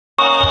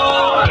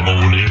Come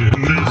on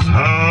in this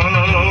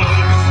house.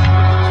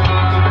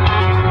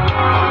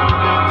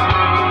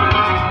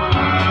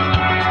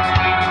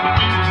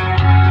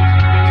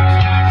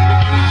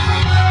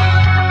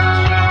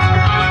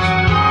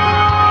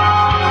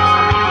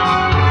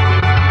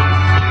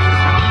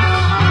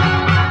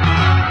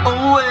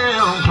 Oh,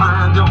 well,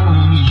 why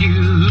don't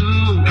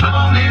you come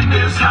on in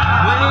this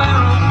house?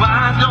 Well,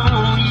 why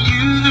don't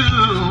you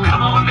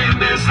come on in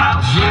this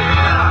house?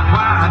 Yeah,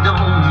 why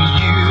don't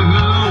you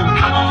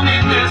come on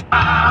in this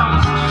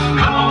house?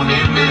 Come on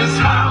in this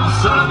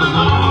house of the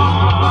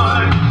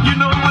Lord. You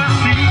know we're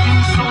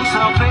seeking soul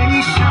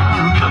salvation.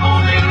 Come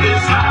on in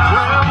this house.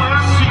 Well,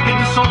 we're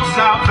seeking soul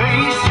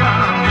salvation.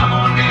 Come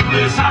on in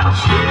this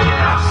house.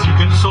 Yeah,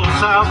 seeking soul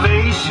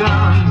salvation.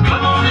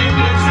 Come on in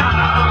this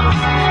house.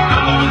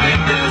 Come on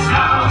in this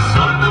house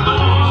of the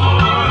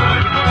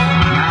Lord.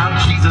 Now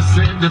Jesus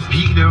said to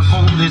Peter,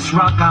 on this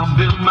rock I'll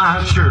build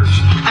my church,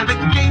 and the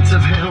gates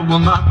of hell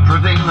will not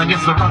prevail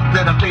against the rock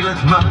that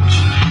availeth much.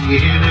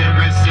 In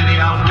every city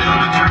I'll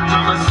build a church,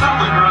 on the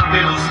solid rock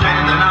it'll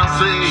stand, and I'll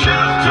say,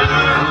 shelter.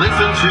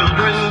 Listen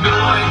children, go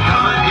and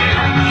come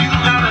again. You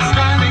got a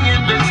standing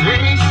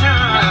invitation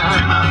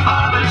to my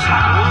Father's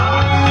house.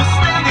 Oh,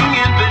 standing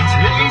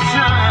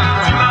invitation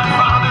to my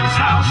Father's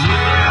house.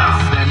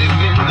 Yeah, standing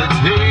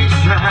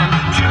invitation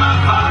to my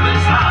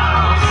Father's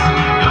house.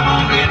 Come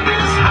on in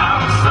this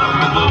house of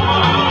the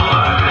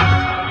Lord.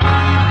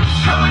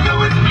 Come and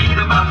go with me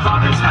to my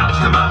Father's house,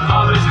 to my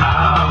Father's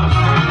house.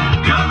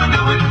 Come and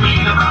go with me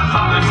to my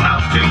Father's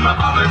house, to my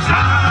Father's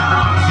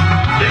house.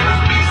 There's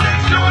peace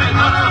and joy and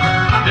love.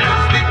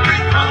 There's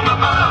victory from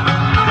above.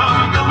 Come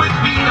and go with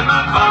me to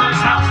my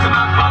Father's house, to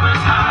my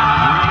Father's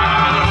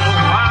house.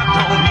 Why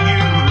don't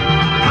you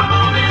come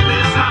on in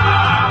this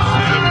house?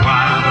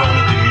 Why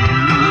don't you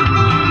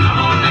come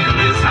on in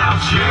this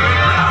house?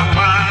 Yeah,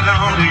 why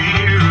don't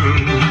you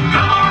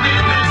come on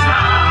in this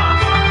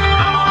house?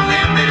 Come on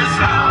in this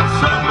house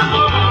of the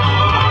Lord.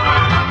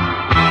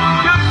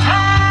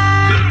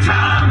 Good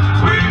time,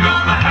 we're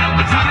gonna have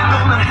a time.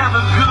 We're gonna have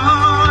a good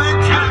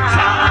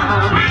time.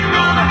 We're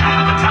gonna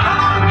have a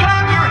time.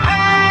 Clap your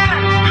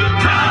hands. Good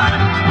time,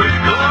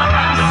 we're gonna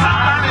have a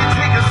time. Somebody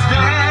take a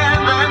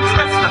stand and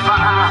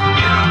testify.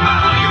 In a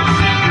mile you'll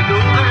see. You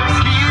know there's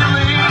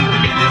healing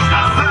in this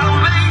house.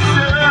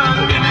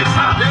 Salvation in this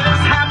house.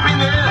 There's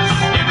happiness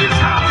in this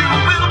house. You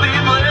will be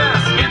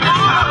blessed in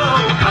this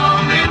house.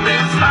 Come in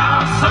this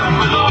house of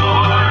the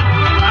Lord.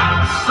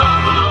 House of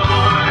the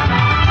Lord.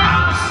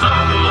 House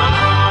of the Lord.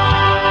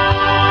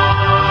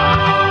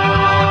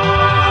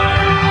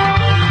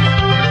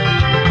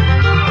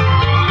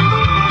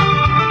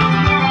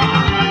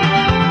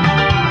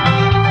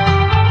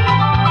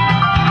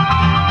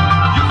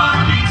 You'll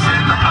find peace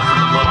in the house of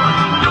the Lord.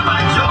 You'll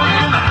find joy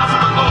in the house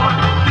of the Lord.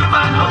 You'll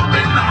find hope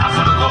in the house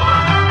of the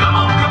Lord. Come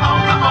on, come on,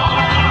 come on.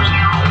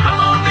 Come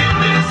on in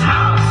this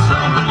house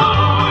of the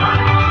Lord.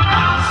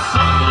 House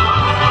of the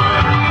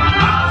Lord.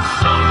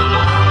 House of the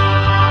Lord.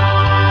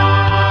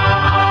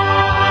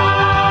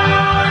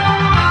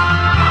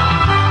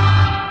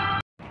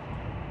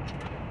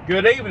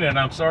 Good evening.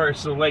 I'm sorry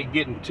it's so late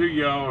getting to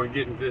y'all and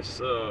getting this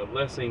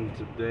lesson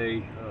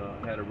today.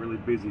 I had a really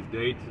busy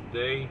day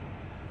today.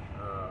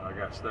 I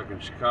got stuck in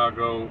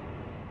Chicago,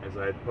 as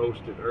I had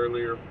posted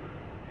earlier,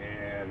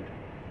 and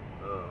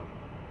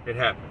it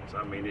happens.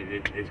 I mean,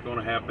 it's going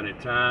to happen at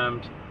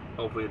times.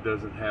 Hopefully it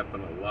doesn't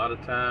happen a lot of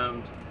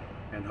times,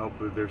 and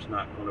hopefully there's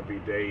not going to be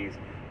days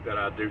that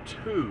I do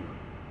 2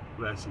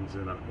 lessons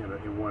in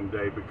one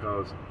day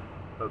because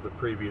of the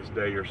previous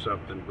day or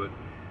something. But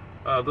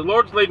the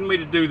Lord's leading me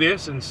to do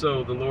this, and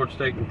so the Lord's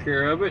taking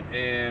care of it,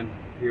 and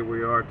here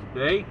we are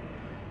today.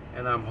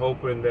 And I'm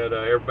hoping that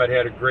everybody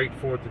had a great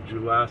 4th of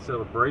July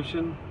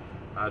celebration.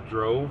 I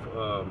drove,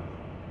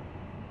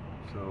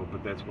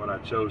 but that's what I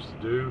chose to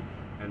do,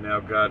 and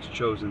now God's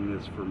chosen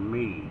this for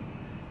me.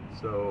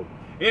 So,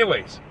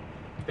 anyways,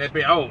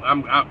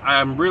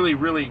 I'm really,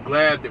 really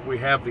glad that we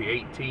have the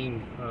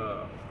 18. Sorry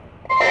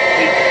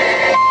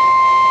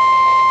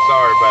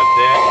about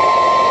that.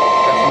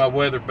 That's my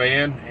weather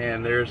band,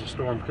 and there's a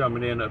storm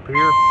coming in up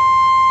here.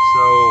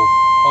 So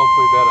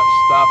hopefully that'll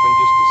stop in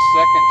just a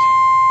second.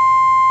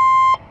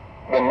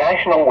 The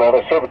National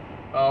Weather Service.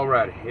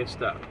 Alrighty, it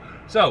stopped.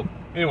 So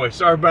anyway,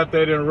 sorry about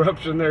that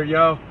interruption there,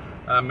 y'all.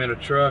 I'm in a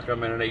truck.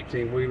 I'm in an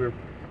 18-wheeler,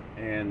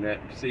 and that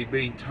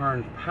CB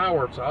turns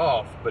powers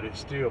off, but it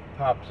still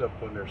pops up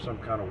when there's some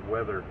kind of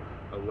weather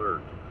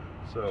alert.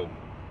 So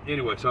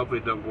anyways, hopefully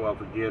it don't go off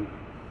again,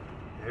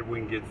 and we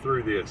can get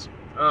through this.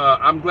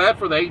 I'm glad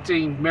for the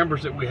 18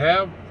 members that we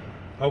have.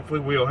 Hopefully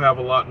we'll have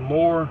a lot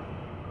more.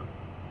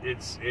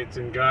 It's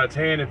in God's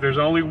hand. If there's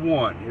only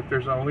one,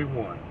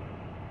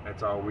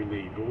 that's all we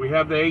need. But we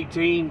have the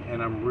 18,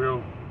 and I'm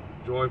real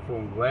joyful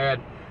and glad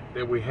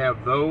that we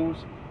have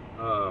those.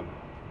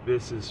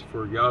 This is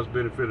for y'all's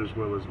benefit as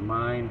well as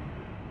mine.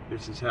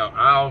 This is how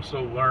I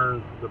also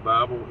learn the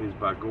Bible, is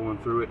by going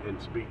through it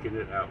and speaking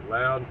it out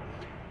loud.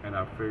 And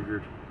I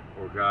figured,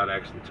 or God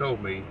actually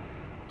told me,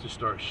 to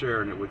start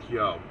sharing it with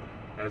y'all,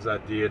 as I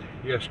did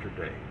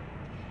yesterday.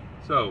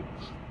 So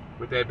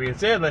with that being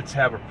said, let's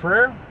have a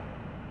prayer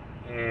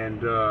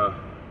and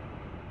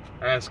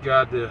ask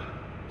God that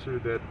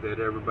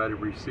everybody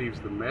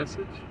receives the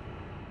message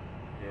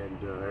and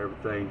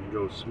everything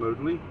goes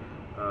smoothly.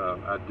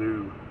 I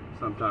do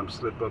sometimes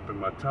slip up in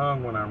my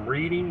tongue when I'm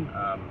reading.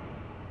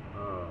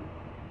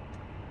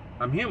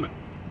 I'm human,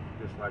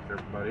 just like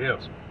everybody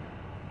else.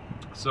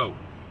 So,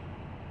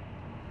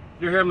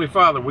 dear Heavenly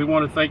Father, we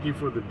want to thank you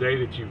for the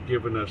day that you've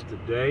given us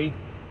today.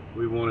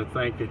 We want to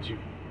thank that you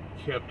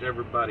kept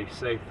everybody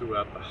safe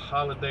throughout the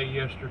holiday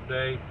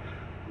yesterday.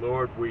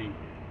 Lord, we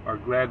are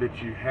glad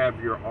that you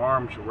have your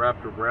arms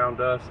wrapped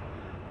around us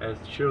as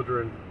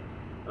children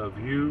of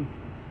you.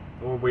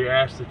 Lord, we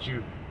ask that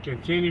you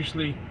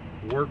continuously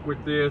work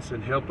with this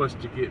and help us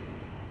to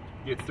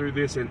get through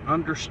this and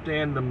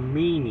understand the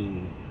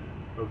meaning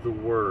of the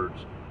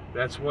words.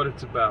 That's what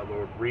it's about,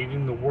 Lord,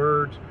 reading the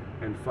words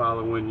and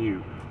following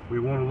you. We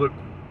want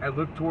to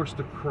look towards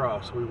the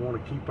cross. We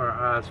want to keep our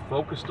eyes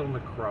focused on the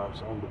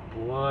cross, on the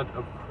blood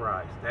of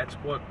Christ. That's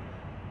what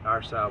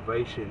our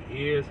salvation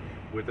is.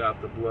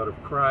 Without the blood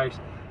of Christ,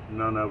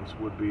 none of us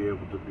would be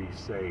able to be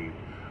saved.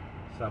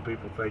 Some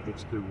people think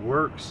it's through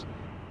works,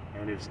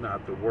 and it's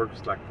not. The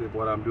works like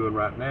what I'm doing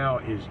right now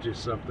is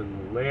just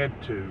something led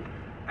to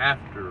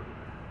after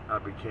I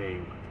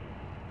became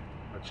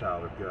a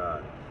child of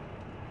God.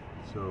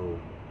 So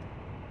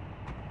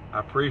I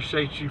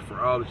appreciate you for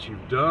all that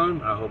you've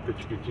done. I hope that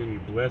you continue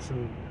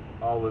blessing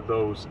all of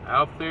those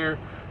out there.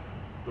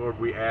 Lord,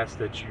 we ask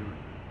that you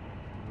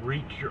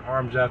reach your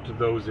arms out to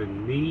those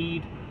in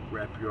need.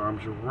 Wrap your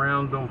arms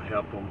around them,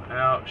 help them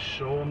out,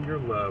 show them your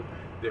love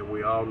that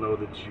we all know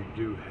that you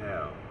do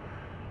have.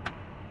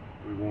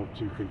 We want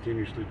to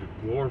continuously to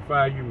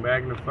glorify you,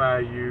 magnify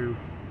you,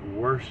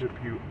 worship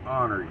you,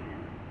 honor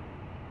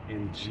you.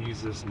 In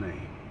Jesus'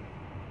 name,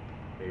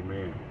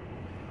 amen.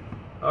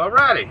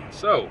 Alrighty,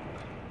 so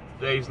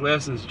today's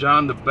lesson is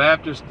John the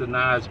Baptist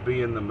denies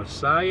being the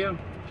Messiah.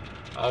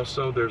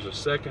 Also, there's a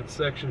second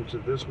section to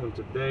this one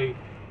today,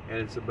 and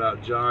it's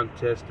about John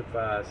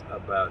testifies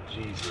about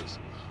Jesus.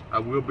 I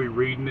will be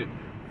reading it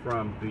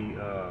from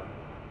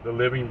the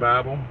Living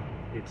Bible.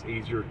 It's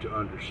easier to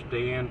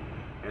understand.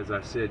 As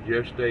I said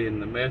yesterday in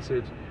the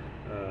message,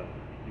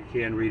 you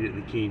can read it in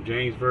the King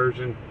James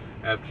Version.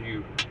 After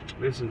you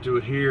listen to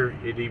it here,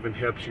 it even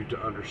helps you to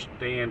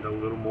understand a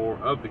little more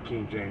of the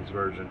King James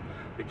Version.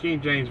 The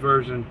King James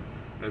Version,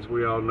 as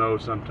we all know,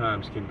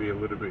 sometimes can be a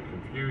little bit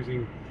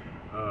confusing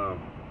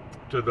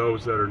to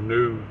those that are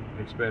new,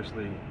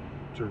 especially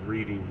to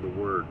reading the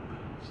Word.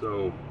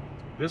 So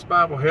this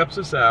Bible helps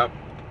us out,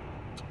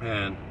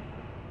 and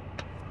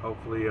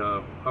hopefully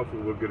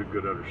we'll get a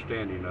good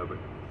understanding of it.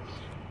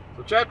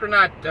 So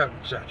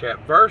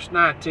verse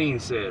 19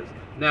 says,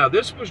 "Now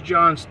this was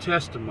John's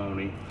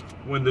testimony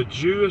when the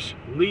Jewish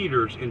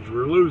leaders in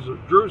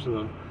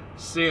Jerusalem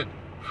sent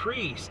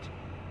priests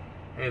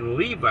and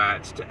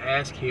Levites to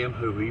ask him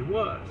who he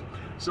was."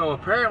 So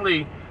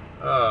apparently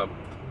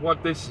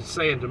what this is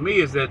saying to me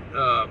is that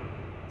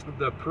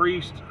the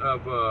priests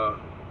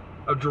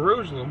of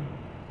Jerusalem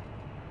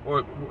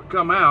or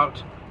come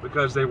out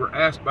because they were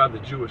asked by the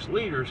Jewish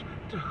leaders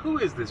to, who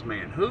is this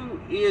man? Who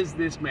is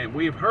this man?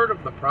 We have heard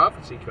of the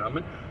prophecy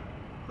coming.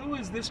 Who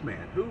is this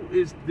man? Who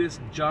is this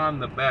John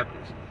the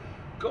Baptist?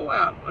 Go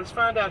out. Let's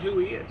find out who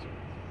he is.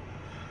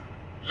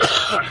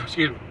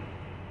 Excuse me.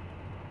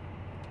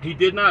 He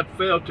did not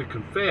fail to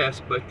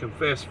confess, but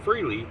confessed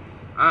freely,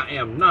 "I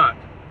am not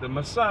the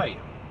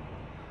Messiah."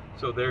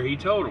 So there he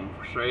told them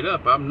straight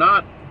up, I'm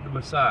not the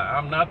Messiah.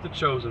 I'm not the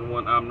chosen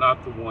one. I'm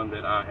not the one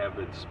that I have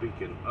been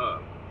speaking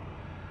of.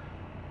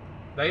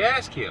 They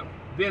asked him,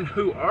 "Then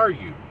who are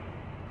you?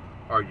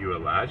 Are you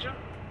Elijah?"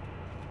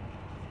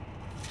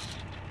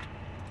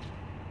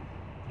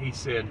 He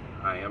said,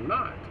 "I am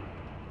not."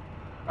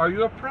 "Are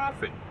you a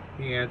prophet?"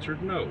 He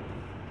answered, "No."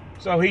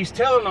 So he's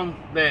telling them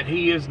that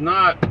he is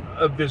not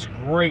of this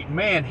great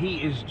man. He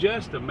is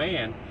just a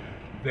man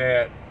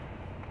that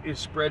is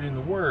spreading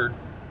the word,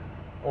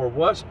 or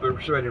was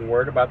spreading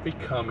word about the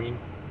coming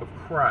of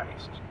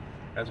Christ,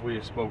 as we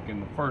have spoken in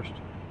the first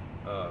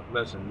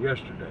lesson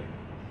yesterday.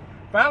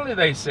 Finally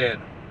they said,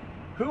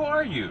 "Who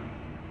are you?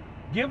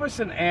 Give us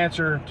an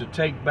answer to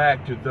take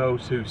back to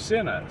those who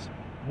sent us.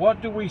 What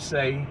do we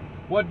say?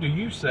 What do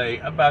you say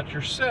about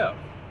yourself?"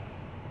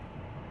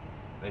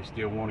 They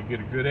still want to get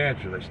a good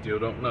answer. They still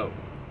don't know.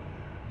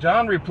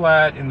 John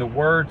replied in the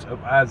words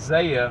of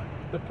Isaiah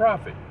the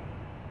prophet,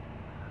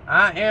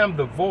 "I am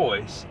the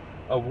voice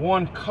of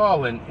one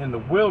calling in the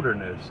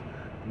wilderness,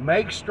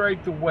 make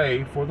straight the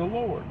way for the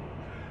Lord."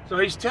 So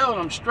he's telling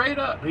them straight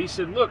up. He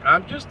said, look,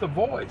 I'm just the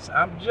voice.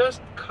 I'm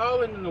just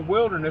calling in the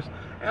wilderness,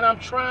 and I'm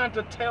trying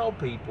to tell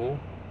people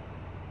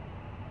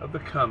of the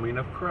coming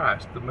of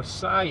Christ. The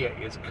Messiah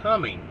is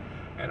coming,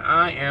 and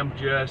I am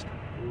just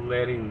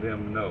letting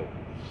them know.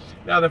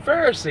 Now the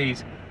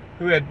Pharisees,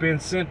 who had been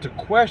sent to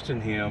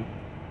question him,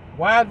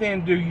 "Why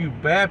then do you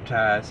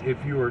baptize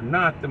if you are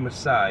not the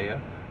Messiah,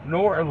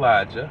 nor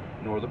Elijah,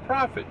 nor the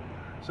prophet?"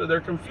 So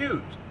they're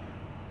confused,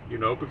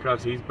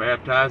 because he's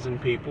baptizing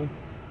people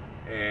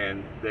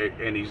and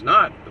he's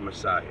not the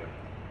Messiah.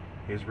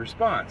 His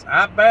response,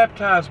 I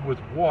baptize with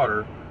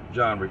water,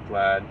 John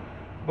replied,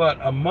 but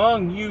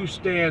among you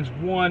stands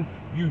one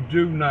you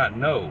do not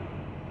know.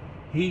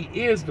 He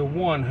is the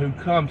one who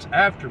comes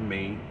after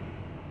me,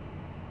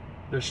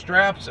 the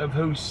straps of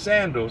whose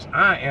sandals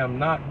I am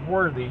not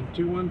worthy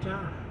to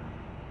untie.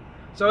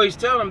 So he's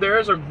telling them there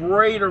is a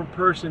greater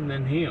person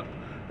than him.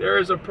 There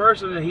is a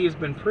person that he has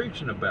been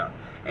preaching about.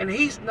 And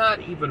he's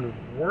not even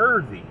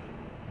worthy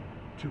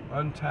to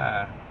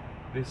untie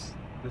this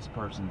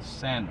person's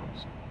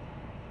sandals.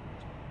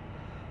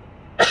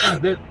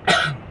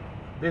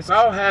 This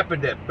all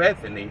happened at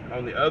Bethany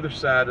on the other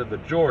side of the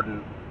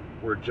Jordan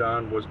where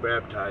John was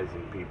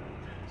baptizing people.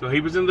 So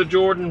he was in the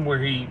Jordan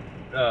where he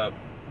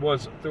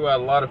was throughout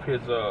a lot of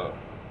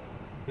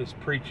his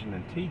preaching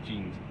and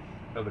teachings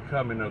of the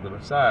coming of the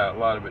Messiah. A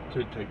lot of it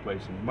did take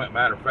place in,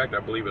 matter of fact, I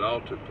believe it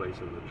all took place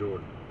in the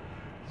Jordan.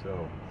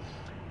 So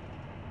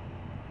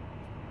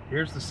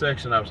here's the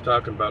section I was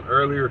talking about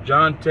earlier.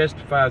 John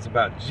testifies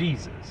about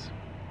Jesus.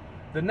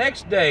 The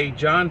next day,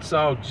 John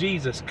saw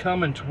Jesus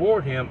coming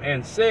toward him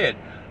and said,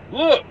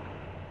 Look,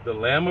 the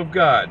Lamb of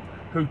God,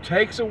 who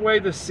takes away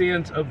the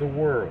sins of the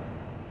world.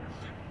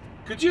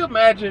 Could you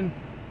imagine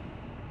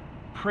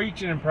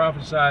preaching and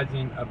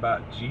prophesying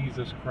about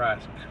Jesus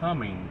Christ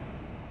coming,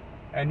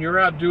 and you're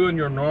out doing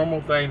your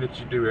normal thing that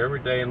you do every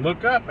day, and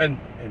look up, and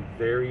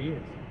there he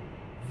is.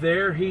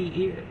 There he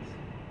is.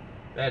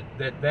 That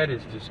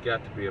has just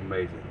got to be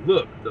amazing.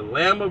 Look, the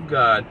Lamb of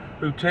God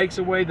who takes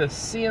away the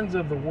sins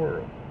of the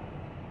world.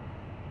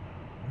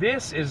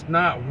 This is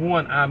not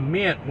one I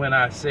meant when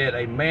I said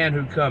a man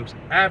who comes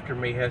after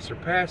me has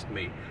surpassed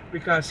me,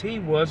 because he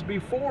was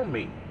before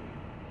me.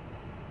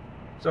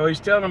 So he's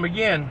telling them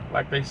again,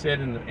 like they said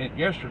in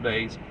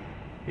yesterday's,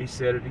 he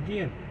said it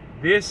again.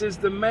 This is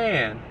the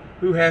man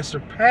who has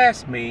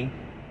surpassed me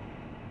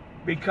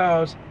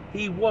because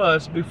he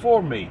was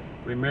before me.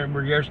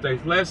 Remember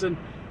yesterday's lesson?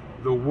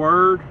 The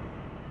Word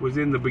was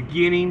in the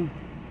beginning,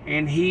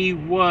 and he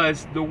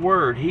was the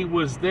Word. He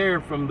was there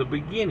from the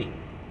beginning.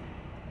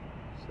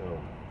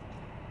 So,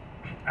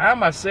 I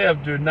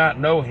myself do not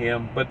know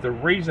him, but the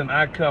reason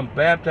I come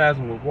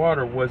baptizing with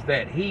water was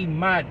that he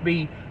might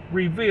be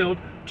revealed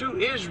to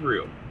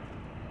Israel.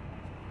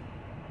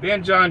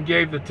 Then John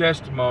gave the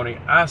testimony,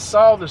 I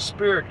saw the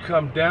Spirit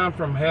come down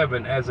from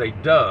heaven as a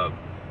dove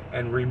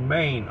and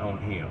remain on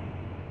him.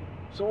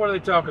 So what are they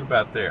talking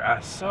about there?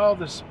 I saw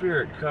the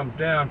Spirit come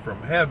down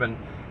from heaven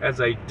as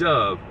a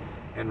dove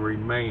and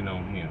remain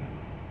on him.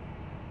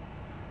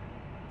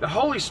 The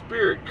Holy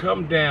Spirit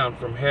come down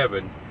from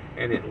heaven,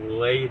 and it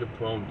laid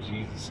upon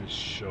Jesus'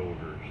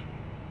 shoulders.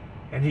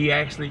 And he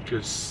actually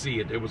could see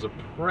it. It was a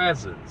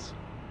presence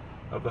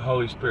of the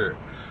Holy Spirit.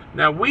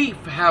 Now we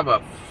have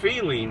a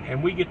feeling,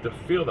 and we get to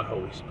feel the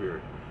Holy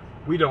Spirit.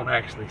 We don't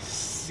actually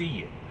see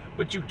it.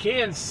 But you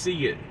can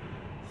see it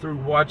through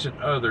watching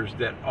others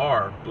that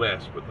are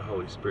blessed with the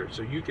Holy Spirit.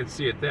 So you can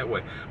see it that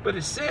way. But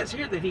it says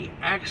here that he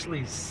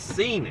actually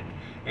seen it,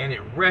 and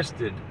it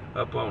rested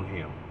upon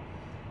him.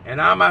 And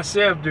I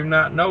myself do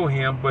not know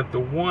him, but the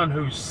one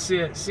who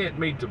sent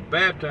me to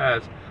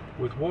baptize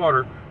with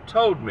water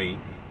told me,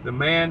 the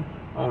man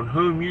on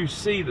whom you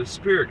see the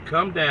Spirit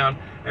come down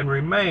and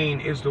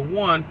remain is the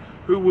one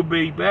who will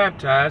be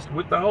baptized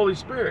with the Holy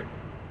Spirit.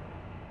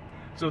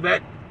 So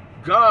that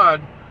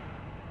God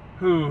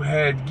who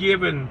had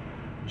given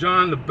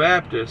John the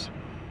Baptist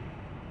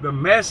the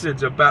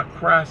message about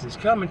Christ is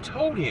coming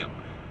told him,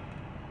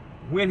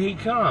 when he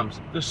comes,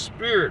 the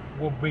Spirit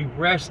will be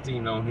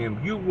resting on him.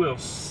 You will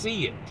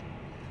see it.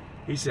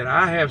 He said,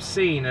 I have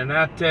seen and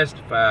I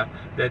testify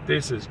that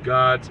this is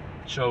God's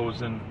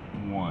chosen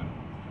one.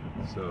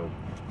 So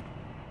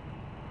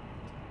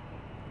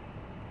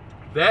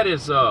that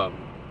is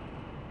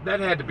that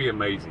had to be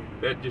amazing.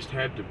 That just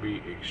had to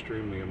be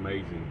extremely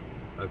amazing.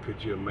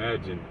 Could you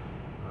imagine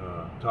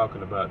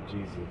talking about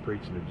Jesus,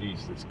 preaching of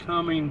Jesus is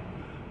coming,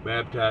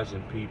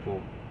 baptizing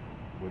people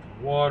with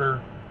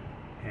water,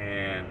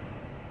 and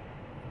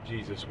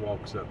Jesus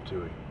walks up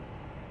to him.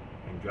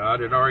 And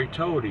God had already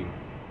told him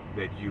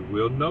that you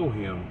will know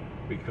him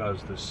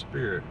because the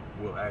Spirit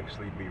will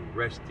actually be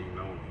resting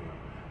on him.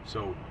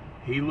 So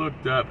he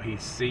looked up, he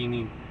seen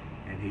him,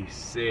 and he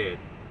said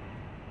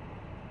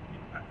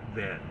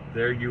that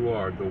there you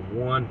are, the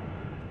one,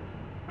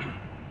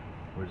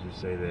 where does it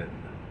say that?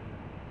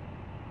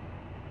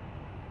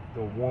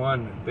 The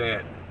one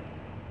that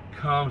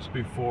comes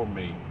before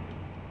me,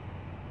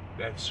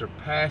 that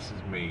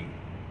surpasses me,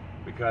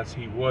 because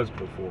he was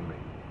before me.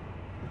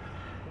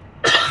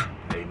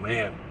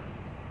 Amen.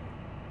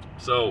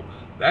 So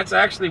that's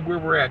actually where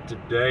we're at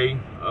today.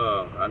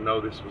 I know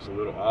this was a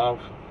little off.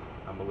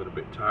 I'm a little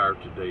bit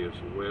tired today as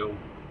well.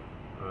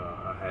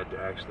 I had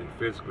to actually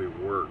physically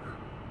work.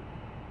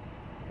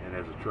 And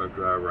as a truck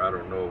driver, I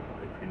don't know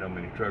if you know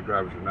many truck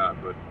drivers or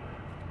not, but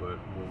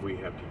when we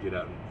have to get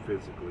out and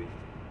physically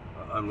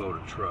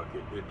unload a truck,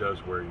 it does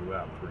wear you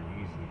out pretty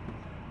easy.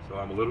 So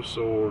I'm a little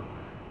sore.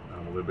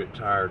 I'm a little bit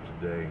tired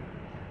today,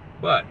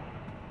 but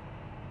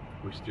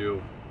we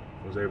still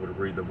was able to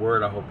read the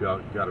Word. I hope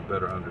y'all got a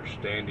better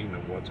understanding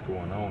of what's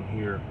going on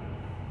here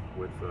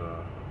with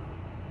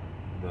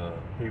the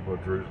people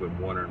of Jerusalem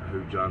wondering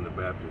who John the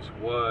Baptist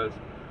was,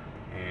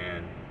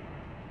 and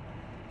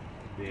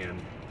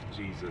then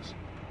Jesus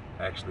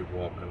actually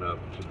walking up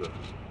to the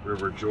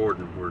River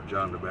Jordan where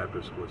John the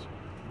Baptist was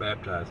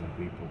baptizing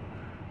people,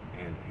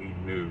 and he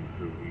knew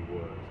who he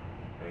was.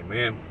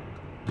 Amen.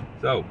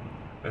 So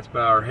let's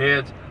bow our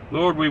heads.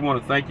 Lord, we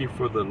want to thank you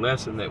for the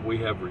lesson that we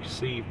have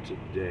received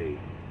today.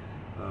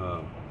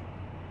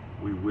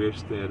 We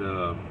wish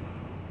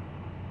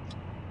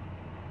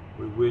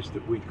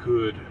that we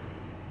could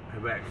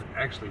have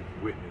actually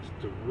witness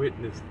the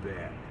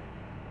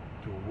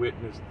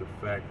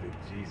fact that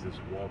Jesus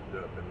walked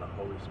up and the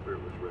Holy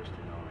Spirit was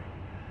resting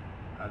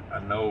on him. I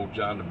know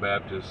John the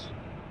Baptist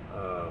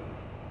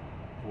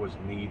was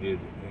needed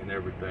and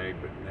everything,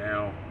 but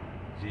now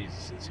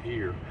Jesus is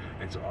here,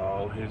 and so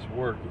all his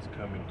work is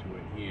coming to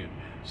an end.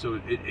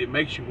 So it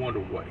makes you wonder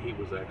what he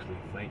was actually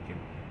thinking,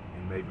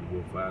 and maybe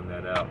we'll find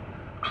that out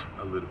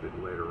a little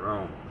bit later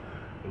on.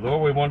 But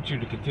Lord, we want you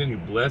to continue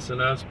blessing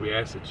us. We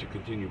ask that you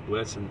continue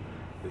blessing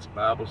this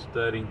Bible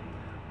study.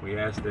 We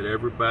ask that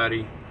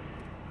everybody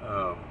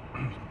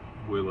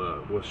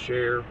will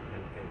share and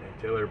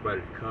tell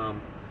everybody to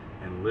come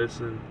and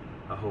listen.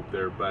 I hope that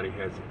everybody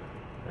has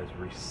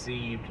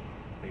received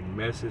a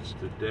message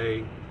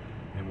today,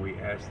 and we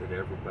ask that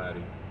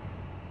everybody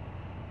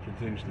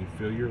continuously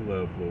feel your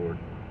love, Lord.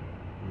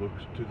 Look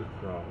to the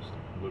cross,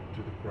 the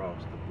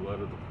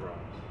blood of the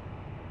cross.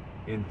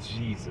 In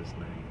Jesus'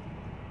 name,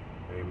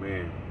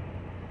 amen.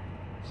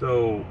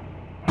 So,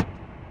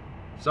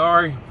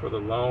 sorry for the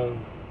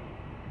long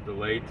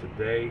delay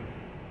today,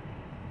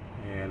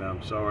 and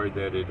I'm sorry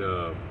that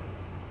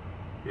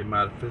it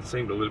might have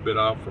seemed a little bit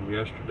off from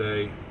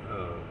yesterday.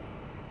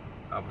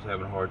 I was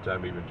having a hard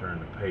time even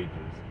turning the pages.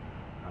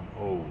 I'm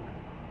old.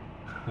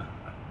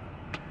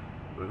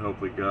 But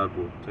hopefully God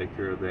will take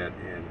care of that,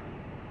 and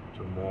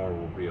tomorrow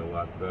will be a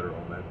lot better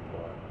on that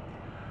part.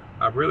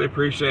 I really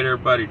appreciate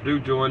everybody do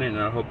join in,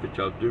 and I hope that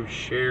y'all do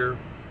share,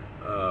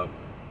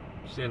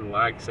 send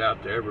likes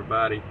out to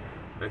everybody.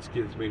 Let's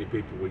get as many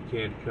people we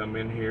can to come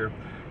in here,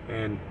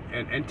 and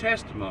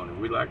testimony.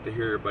 We like to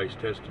hear everybody's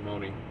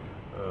testimony.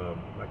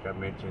 Like I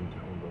mentioned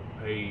on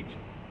the page,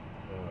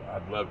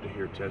 I'd love to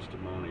hear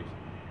testimonies,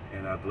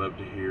 and I'd love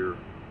to hear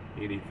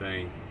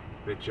anything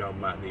that y'all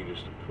might need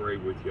us to pray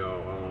with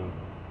y'all on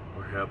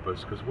or help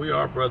us, because we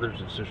are brothers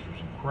and sisters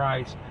in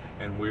Christ,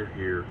 and we're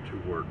here to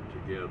work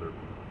together.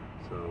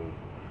 So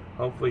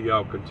hopefully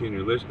y'all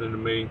continue listening to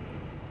me.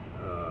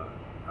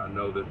 I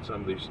know that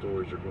some of these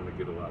stories are going to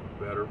get a lot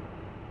better,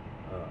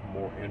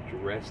 more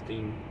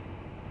interesting.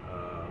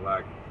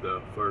 Like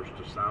the first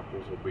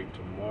disciples will be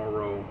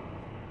tomorrow,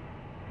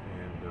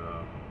 and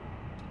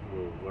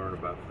we'll learn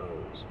about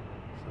those.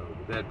 So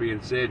with that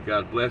being said,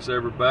 God bless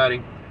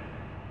everybody,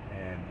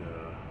 and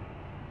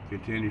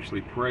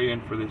continuously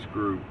praying for this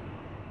group.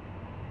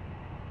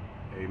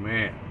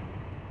 Amen.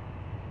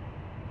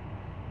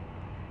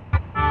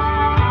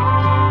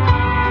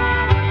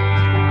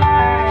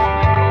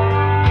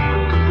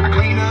 I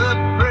clean up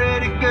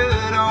pretty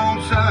good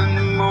on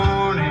Sunday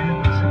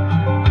mornings.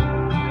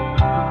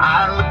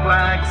 I look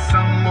like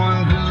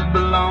someone who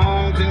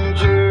belongs in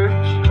church.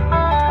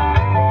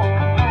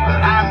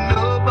 But I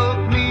know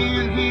both me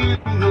and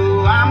him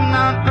know I'm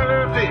not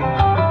perfect.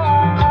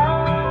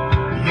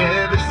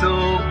 Yeah, this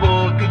old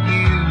boy could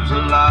use a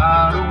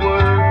lot of work.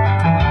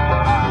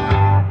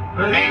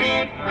 But ain't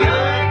it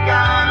good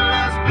God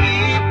loves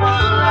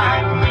people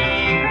like me?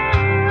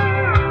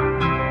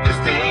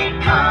 Just ain't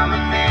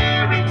coming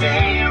every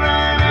day,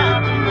 right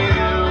out the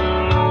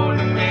middle,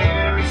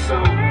 ordinary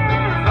soul,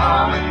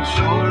 falling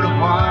short of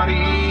what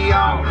he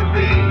ought to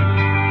be.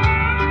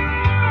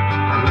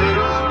 A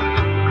little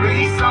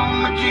grease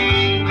on my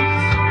jeans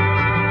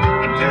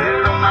and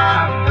dirt on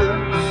my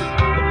boots,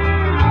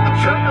 a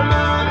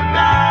truckload of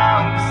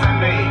doubts I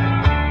made,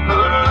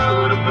 put a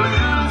load of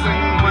blues,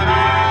 and when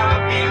I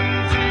look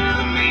into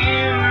the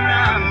mirror,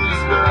 I'm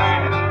just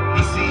glad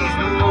he sees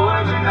me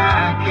more than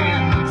I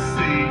can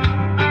see.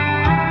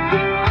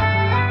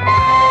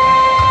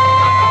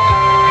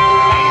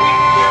 Ain't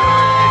it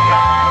good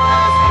God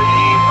loves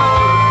people?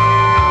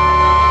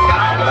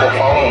 God loves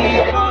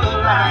people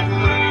like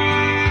me.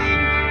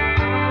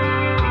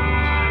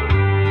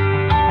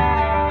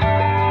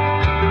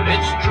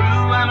 It's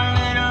true, I'm a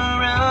little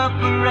rough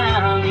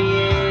around the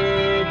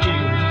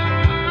edges.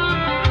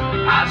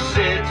 I've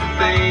said some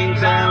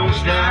things I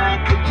wish I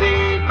could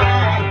take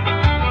back.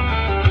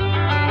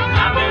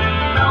 I've been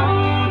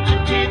known to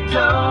tiptoe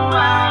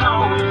out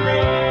on the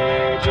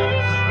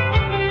ledges,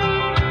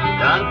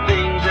 done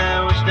things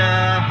I wished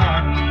I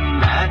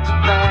hadn't. That's a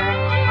fact.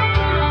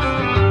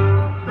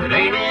 But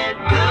ain't it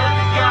good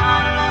that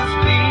God loves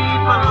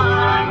people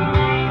like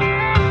me?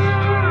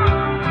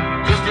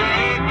 Just a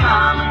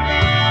common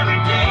every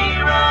day,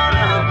 right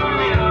up the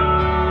middle,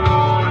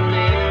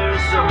 ordinary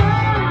soul,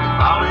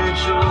 falling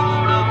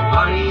short of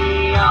what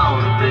he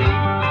ought to be.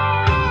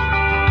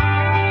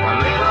 A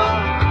little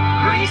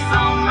grease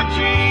on my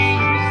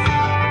jeans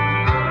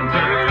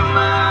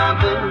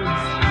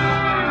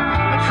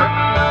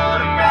truck